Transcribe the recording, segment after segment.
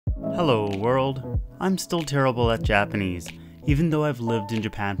Hello world, I'm still terrible at Japanese, even though I've lived in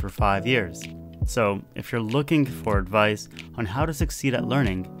Japan for 5 years. So if you're looking for advice on how to succeed at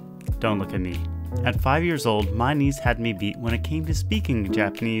learning, don't look at me. At 5 years old, my niece had me beat when it came to speaking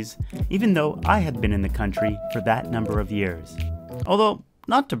Japanese, even though I had been in the country for that number of years. Although,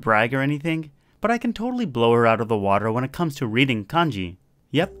 not to brag or anything, but I can totally blow her out of the water when it comes to reading kanji.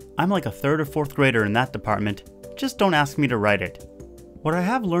 Yep, I'm like a 3rd or 4th grader in that department, just don't ask me to write it. What I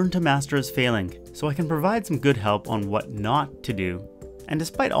have learned to master is failing, so I can provide some good help on what not to do. And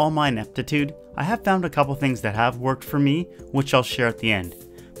despite all my ineptitude, I have found a couple things that have worked for me, which I'll share at the end.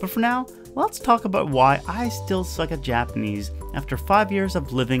 But for now, let's talk about why I still suck at Japanese after 5 years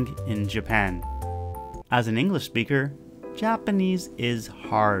of living in Japan. As an English speaker, Japanese is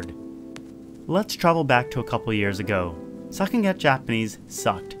hard. Let's travel back to a couple years ago. Sucking at Japanese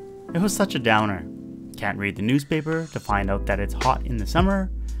sucked. It was such a downer. Can't read the newspaper to find out that it's hot in the summer.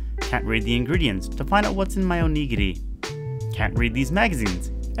 Can't read the ingredients to find out what's in my onigiri. Can't read these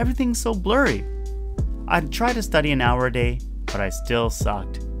magazines. Everything's so blurry. I'd try to study an hour a day, but I still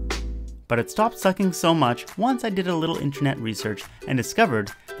sucked. But it stopped sucking so much once I did a little internet research and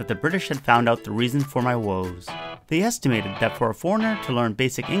discovered that the British had found out the reason for my woes. They estimated that for a foreigner to learn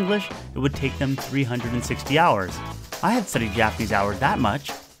basic English, it would take them 360 hours. I had studied Japanese hours that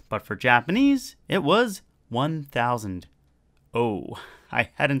much, but for Japanese, it was 1,000. Oh, I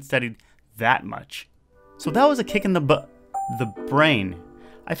hadn't studied that much. So that was a kick in the brain.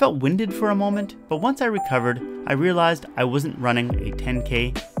 I felt winded for a moment, but once I recovered, I realized I wasn't running a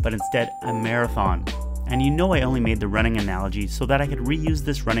 10K, but instead a marathon. And you know I only made the running analogy so that I could reuse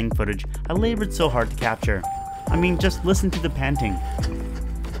this running footage I labored so hard to capture. I mean, just listen to the panting.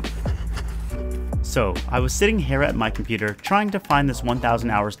 So, I was sitting here at my computer trying to find this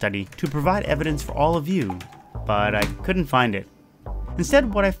 1,000-hour study to provide evidence for all of you, but I couldn't find it.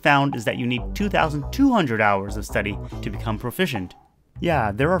 Instead, what I found is that you need 2,200 hours of study to become proficient.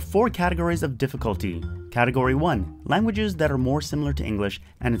 Yeah, there are 4 categories of difficulty. Category 1, languages that are more similar to English,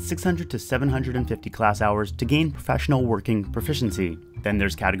 and it's 600 to 750 class hours to gain professional working proficiency. Then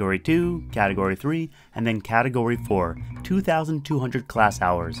there's Category 2, Category 3, and then Category 4, 2,200 class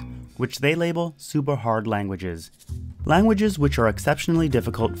hours, which they label super hard languages. Languages which are exceptionally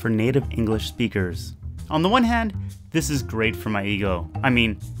difficult for native English speakers. On the one hand, this is great for my ego. I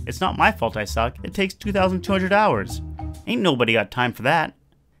mean, it's not my fault I suck, it takes 2,200 hours. Ain't nobody got time for that.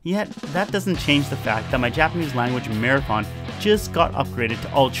 Yet, that doesn't change the fact that my Japanese language marathon just got upgraded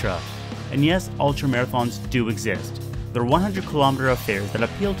to Ultra. And yes, Ultra marathons do exist. They're 100-kilometer affairs that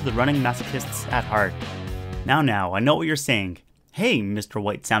appeal to the running masochists at heart. Now, I know what you're saying. Hey, Mr.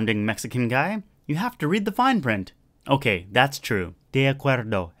 White-sounding Mexican guy, you have to read the fine print. Okay, that's true. De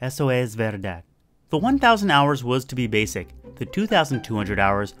acuerdo, eso es verdad. The 1,000 hours was to be basic. The 2,200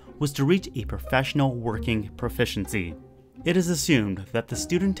 hours was to reach a professional working proficiency. It is assumed that the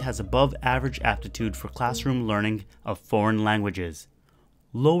student has above average aptitude for classroom learning of foreign languages.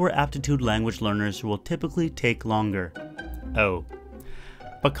 Lower aptitude language learners will typically take longer. Oh.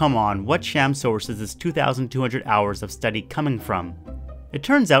 But come on, what sham source is this 2,200 hours of study coming from? It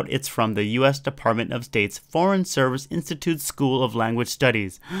turns out it's from the US Department of State's Foreign Service Institute School of Language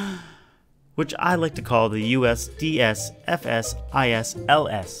Studies, which I like to call the USDSFSISLS.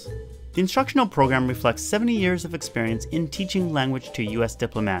 The instructional program reflects 70 years of experience in teaching language to US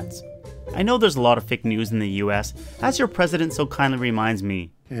diplomats. I know there's a lot of fake news in the US, as your president so kindly reminds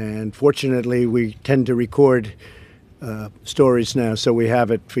me. And fortunately, we tend to record stories now, so we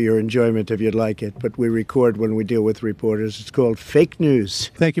have it for your enjoyment if you'd like it. But we record when we deal with reporters. It's called fake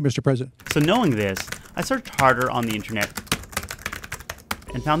news. Thank you, Mr. President. So knowing this, I searched harder on the internet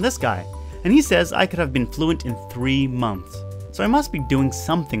and found this guy. And he says I could have been fluent in 3 months. So I must be doing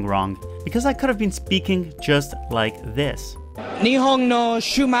something wrong, because I could have been speaking just like this. Nihon no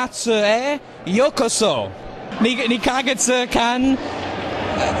shumatsu e yokoso. Ni kagetsu kan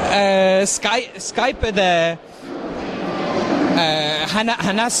Skype de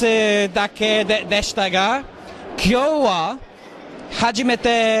hanasu dake deshita ga, kyou wa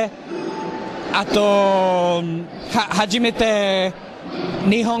hajimete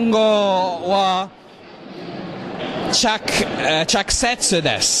Nihongo wa chakusetsu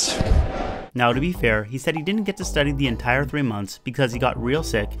desu. Now, to be fair, he said he didn't get to study the entire 3 months because he got real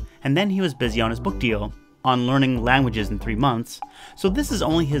sick, and then he was busy on his book deal on learning languages in 3 months, so this is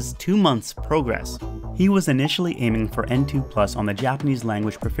only his 2 months progress. He was initially aiming for N2+ on the Japanese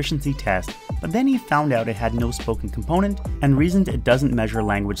language proficiency test, but then he found out it had no spoken component and reasoned it doesn't measure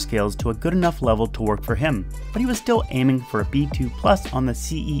language skills to a good enough level to work for him, but he was still aiming for a B2+ on the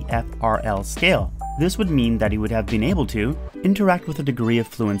CEFRL scale. This would mean that he would have been able to interact with a degree of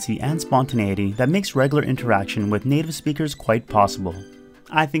fluency and spontaneity that makes regular interaction with native speakers quite possible.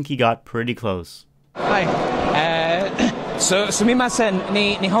 I think he got pretty close. Hi. Sumimasen,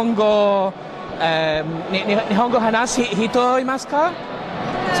 Nihongo hanashi hito imasu ka?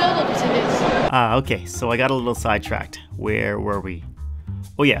 Okay, so I got a little sidetracked. Where were we?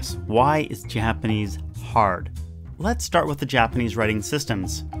 Oh yes, why is Japanese hard? Let's start with the Japanese writing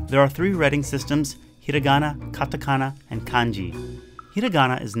systems. There are 3 writing systems: hiragana, katakana, and kanji.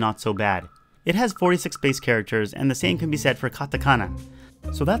 Hiragana is not so bad. It has 46 base characters, and the same can be said for katakana.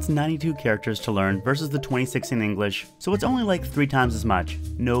 So that's 92 characters to learn versus the 26 in English, so it's only like 3 times as much.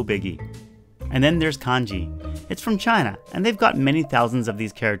 No biggie. And then there's kanji. It's from China, and they've got many thousands of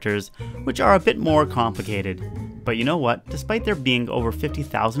these characters, which are a bit more complicated. But you know what? Despite there being over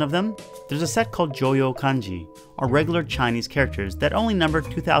 50,000 of them, there's a set called Joyo kanji, or regular Chinese characters, that only number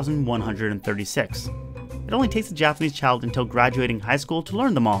 2,136. It only takes a Japanese child until graduating high school to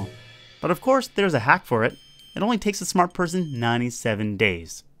learn them all. But of course, there's a hack for it. It only takes a smart person 97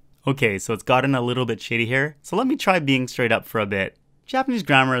 days. Okay, so it's gotten a little bit shady here, so let me try being straight up for a bit. Japanese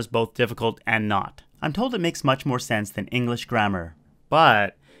grammar is both difficult and not. I'm told it makes much more sense than English grammar.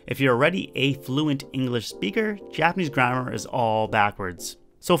 But if you're already a fluent English speaker, Japanese grammar is all backwards.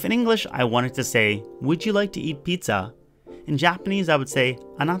 So if in English I wanted to say, would you like to eat pizza? In Japanese I would say,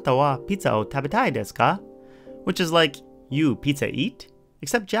 anata wa pizza o tabetai desu ka? Which is like, you pizza eat?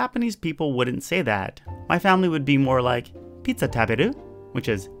 Except Japanese people wouldn't say that. My family would be more like, pizza taberu? Which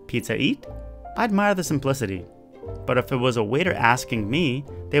is, pizza eat? I admire the simplicity. But if it was a waiter asking me,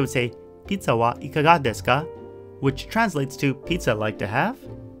 they would say, pizza wa ikaga desu ka? Which translates to, pizza like to have?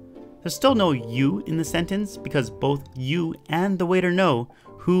 There's still no you in the sentence because both you and the waiter know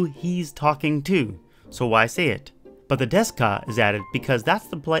who he's talking to, so why say it? But the desu ka is added because that's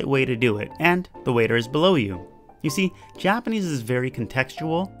the polite way to do it, and the waiter is below you. You see, Japanese is very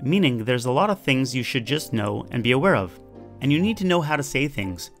contextual, meaning there's a lot of things you should just know and be aware of. And you need to know how to say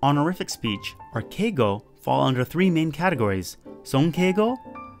things. Honorific speech, or keigo, fall under 3 main categories: sonkeigo,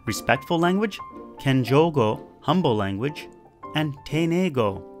 respectful language; kenjougo, humble language; and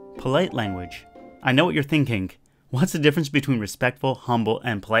teinego, polite language. I know what you're thinking. What's the difference between respectful, humble,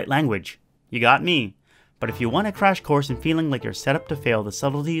 and polite language? You got me. But if you want a crash course in feeling like you're set up to fail the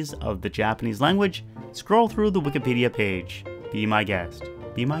subtleties of the Japanese language, scroll through the Wikipedia page. Be my guest.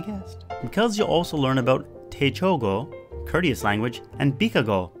 Be my guest. Because you'll also learn about teichogo, courteous language, and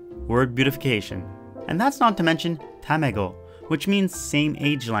bikago, word beautification. And that's not to mention tamego, which means same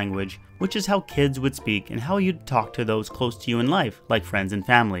age language, which is how kids would speak and how you'd talk to those close to you in life, like friends and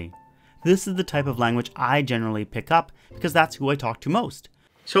family. This is the type of language I generally pick up because that's who I talk to most.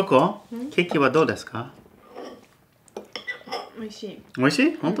 Shoko, keiki wa dou desu ka? Oishii.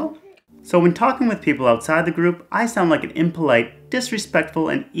 Oishii? Honto? So when talking with people outside the group, I sound like an impolite, disrespectful,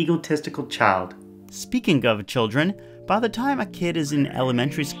 and egotistical child. Speaking of children, by the time a kid is in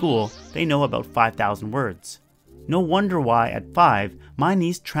elementary school, they know about 5,000 words. No wonder why at 5, my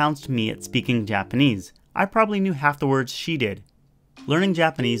niece trounced me at speaking Japanese. I probably knew half the words she did. Learning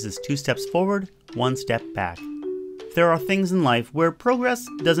Japanese is 2 steps forward, 1 step back. There are things in life where progress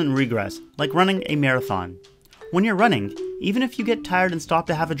doesn't regress, like running a marathon. When you're running, even if you get tired and stop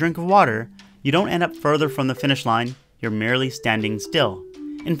to have a drink of water, you don't end up further from the finish line, you're merely standing still.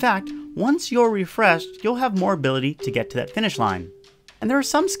 In fact, once you're refreshed, you'll have more ability to get to that finish line. And there are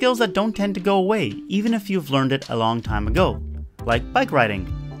some skills that don't tend to go away, even if you've learned it a long time ago. Like bike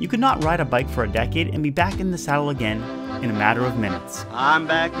riding. You could not ride a bike for a decade and be back in the saddle again in a matter of minutes. I'm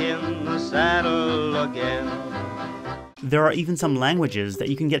back in the saddle again. There are even some languages that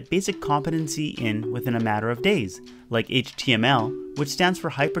you can get basic competency in within a matter of days, like HTML, which stands for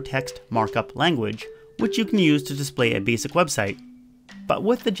Hypertext Markup Language, which you can use to display a basic website. But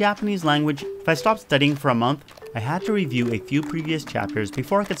with the Japanese language, if I stopped studying for a month, I had to review a few previous chapters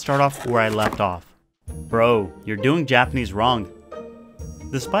before I could start off where I left off. Bro, you're doing Japanese wrong.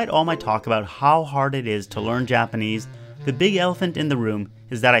 Despite all my talk about how hard it is to learn Japanese, the big elephant in the room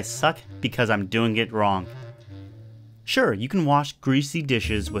is that I suck because I'm doing it wrong. Sure, you can wash greasy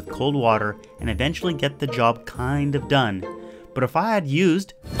dishes with cold water and eventually get the job kind of done, but if I had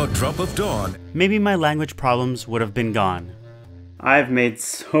used A Drop of Dawn, maybe my language problems would have been gone. I've made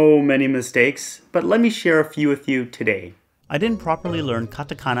so many mistakes, but let me share a few with you today. I didn't properly learn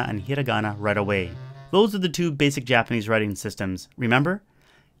katakana and hiragana right away. Those are the 2 basic Japanese writing systems, remember?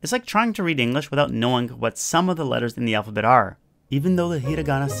 It's like trying to read English without knowing what some of the letters in the alphabet are. Even though the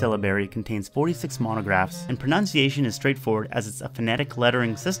hiragana syllabary contains 46 monographs and pronunciation is straightforward as it's a phonetic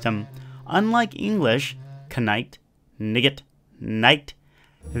lettering system, unlike English, kanite, nigit, night,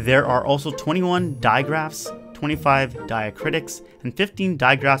 There are also 21 digraphs, 25 diacritics, and 15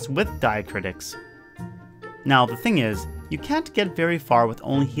 digraphs with diacritics. Now the thing is, you can't get very far with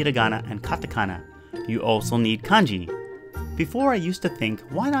only hiragana and katakana. You also need kanji. Before I used to think,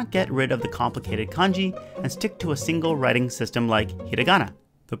 why not get rid of the complicated kanji and stick to a single writing system like hiragana?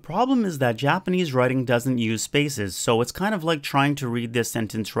 The problem is that Japanese writing doesn't use spaces, so it's kind of like trying to read this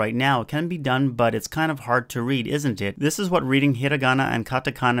sentence right now. It can be done, but it's kind of hard to read, isn't it? This is what reading hiragana and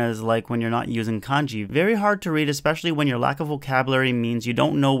katakana is like when you're not using kanji. Very hard to read, especially when your lack of vocabulary means you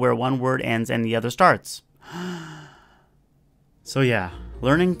don't know where one word ends and the other starts. So yeah,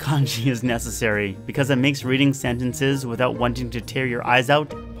 learning kanji is necessary because it makes reading sentences without wanting to tear your eyes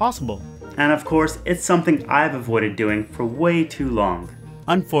out possible. And of course, it's something I've avoided doing for way too long.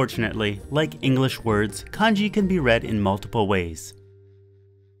 Unfortunately, like English words, kanji can be read in multiple ways.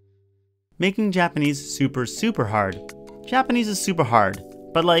 Making Japanese super hard. Japanese is super hard,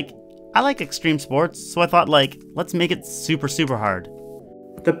 but I like extreme sports, so I thought let's make it super hard.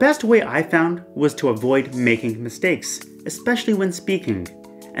 The best way I found was to avoid making mistakes, especially when speaking.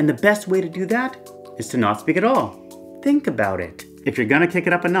 And the best way to do that is to not speak at all. Think about it. If you're gonna kick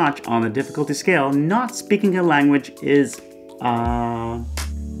it up a notch on the difficulty scale, not speaking a language is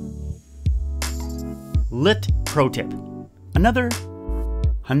Lit pro tip. Another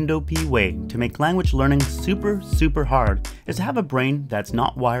Hundopi way to make language learning super hard is to have a brain that's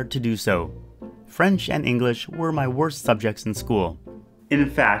not wired to do so. French and English were my worst subjects in school. In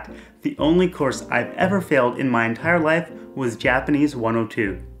fact, the only course I've ever failed in my entire life was Japanese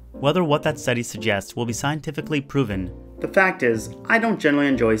 102. Whether what that study suggests will be scientifically proven, the fact is, I don't generally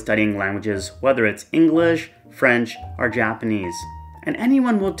enjoy studying languages, whether it's English, French, or Japanese. And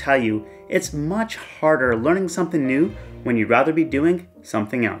anyone will tell you it's much harder learning something new when you'd rather be doing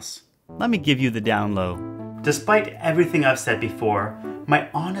something else. Let me give you the down low. Despite everything I've said before, my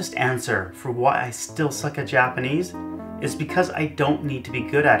honest answer for why I still suck at Japanese is because I don't need to be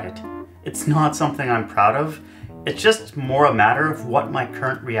good at it. It's not something I'm proud of, it's just more a matter of what my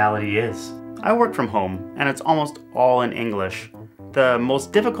current reality is. I work from home, and it's almost all in English. The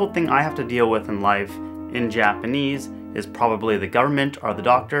most difficult thing I have to deal with in life in Japanese is probably the government or the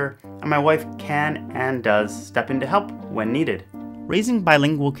doctor, and my wife can and does step in to help when needed. Raising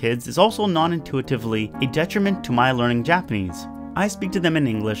bilingual kids is also non-intuitively a detriment to my learning Japanese. I speak to them in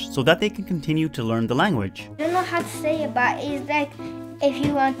English so that they can continue to learn the language. I don't know how to say it, but it's like if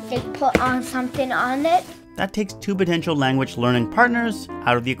you want to put on something on it. That takes two potential language learning partners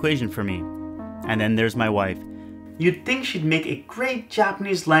out of the equation for me. And then there's my wife. You'd think she'd make a great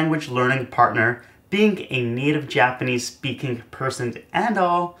Japanese language learning partner, being a native Japanese speaking person and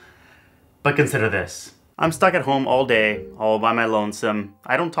all. But consider this. I'm stuck at home all day, all by my lonesome.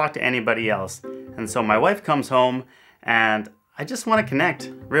 I don't talk to anybody else. And so my wife comes home and I just want to connect.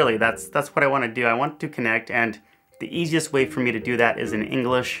 Really, that's what I want to do. I want to connect, and the easiest way for me to do that is in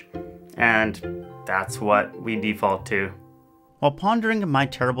English, and that's what we default to. While pondering my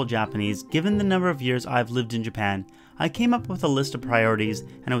terrible Japanese, given the number of years I've lived in Japan, I came up with a list of priorities,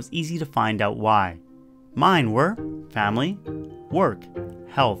 and it was easy to find out why. Mine were family, work,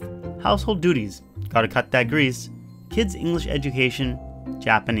 health, household duties, gotta cut that grease, kids' English education,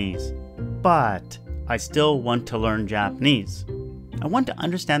 Japanese. But I still want to learn Japanese. I want to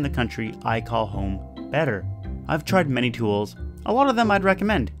understand the country I call home better. I've tried many tools, a lot of them I'd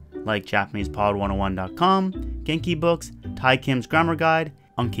recommend, like JapanesePod101.com, Genki books, Tai Kim's Grammar Guide,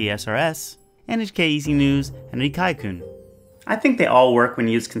 Anki SRS, NHK Easy News, and Rikaikun. I think they all work when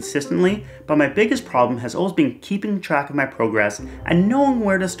used consistently, but my biggest problem has always been keeping track of my progress and knowing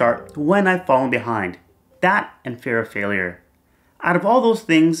where to start when I've fallen behind. That and fear of failure. Out of all those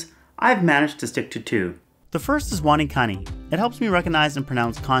things, I've managed to stick to two. The first is Wanikani. It helps me recognize and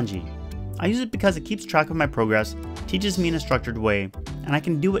pronounce kanji. I use it because it keeps track of my progress, teaches me in a structured way, and I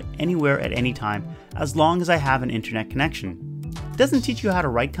can do it anywhere at any time as long as I have an internet connection. It doesn't teach you how to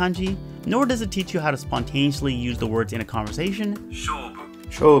write kanji, nor does it teach you how to spontaneously use the words in a conversation.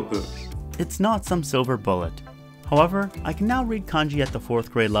 Shobu. It's not some silver bullet. However, I can now read kanji at the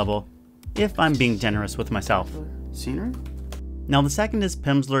 4th grade level, if I'm being generous with myself. Scenery? Now the second is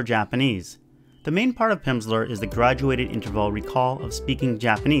Pimsleur Japanese. The main part of Pimsleur is the graduated interval recall of speaking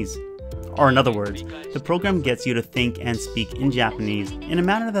Japanese. Or in other words, the program gets you to think and speak in Japanese in a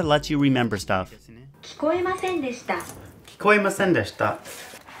manner that lets you remember stuff. 聞こえませんでした. 聞こえませんでした.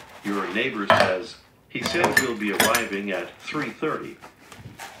 Your neighbor says, he said he'll be arriving at 3:30.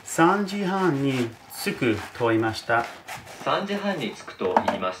 3時半に着くと言いました. 3時半に着くと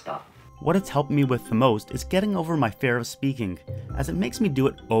言いました. What it's helped me with the most is getting over my fear of speaking, as it makes me do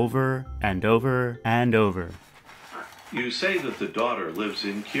it over and over and over. You say that the daughter lives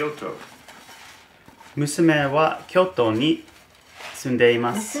in Kyoto. 娘は京都に住んでい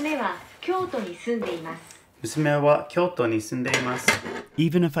ます。娘は京都に住んでいます。娘は京都に住んでいます。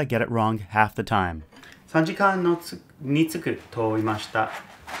Even if I get it wrong half the time. 3時間に着くと言いました。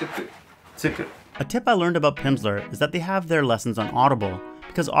着く。A tip I learned about Pimsleur is that they have their lessons on Audible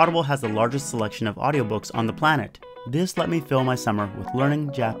because Audible has the largest selection of audiobooks on the planet. This let me fill my summer with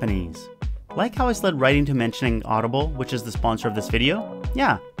learning Japanese. Like how I slid right into mentioning Audible, which is the sponsor of this video?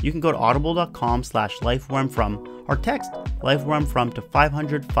 Yeah, you can go to audible.com/lifewhereimfrom or text lifewhereimfrom to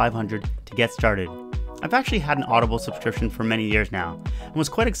 500 to get started. I've actually had an Audible subscription for many years now and was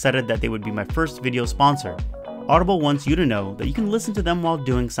quite excited that they would be my first video sponsor. Audible wants you to know that you can listen to them while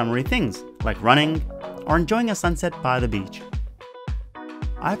doing summery things, like running or enjoying a sunset by the beach.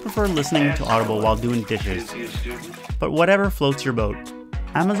 I prefer listening to Audible while doing dishes, but whatever floats your boat.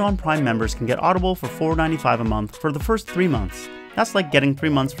 Amazon Prime members can get Audible for $4.95 a month for the first 3 months. That's like getting 3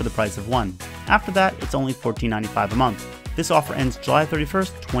 months for the price of one. After that, it's only $14.95 a month. This offer ends July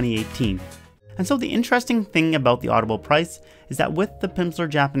 31st, 2018. And so the interesting thing about the Audible price is that with the Pimsleur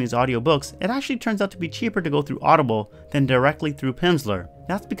Japanese audiobooks, it actually turns out to be cheaper to go through Audible than directly through Pimsleur.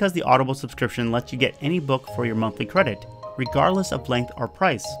 That's because the Audible subscription lets you get any book for your monthly credit, regardless of length or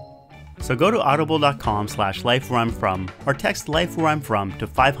price. So go to audible.com/lifewhereimfrom or text lifewhereimfrom to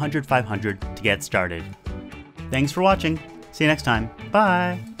 500 to get started. Thanks for watching. See you next time.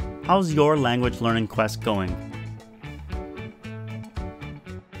 Bye. How's your language learning quest going?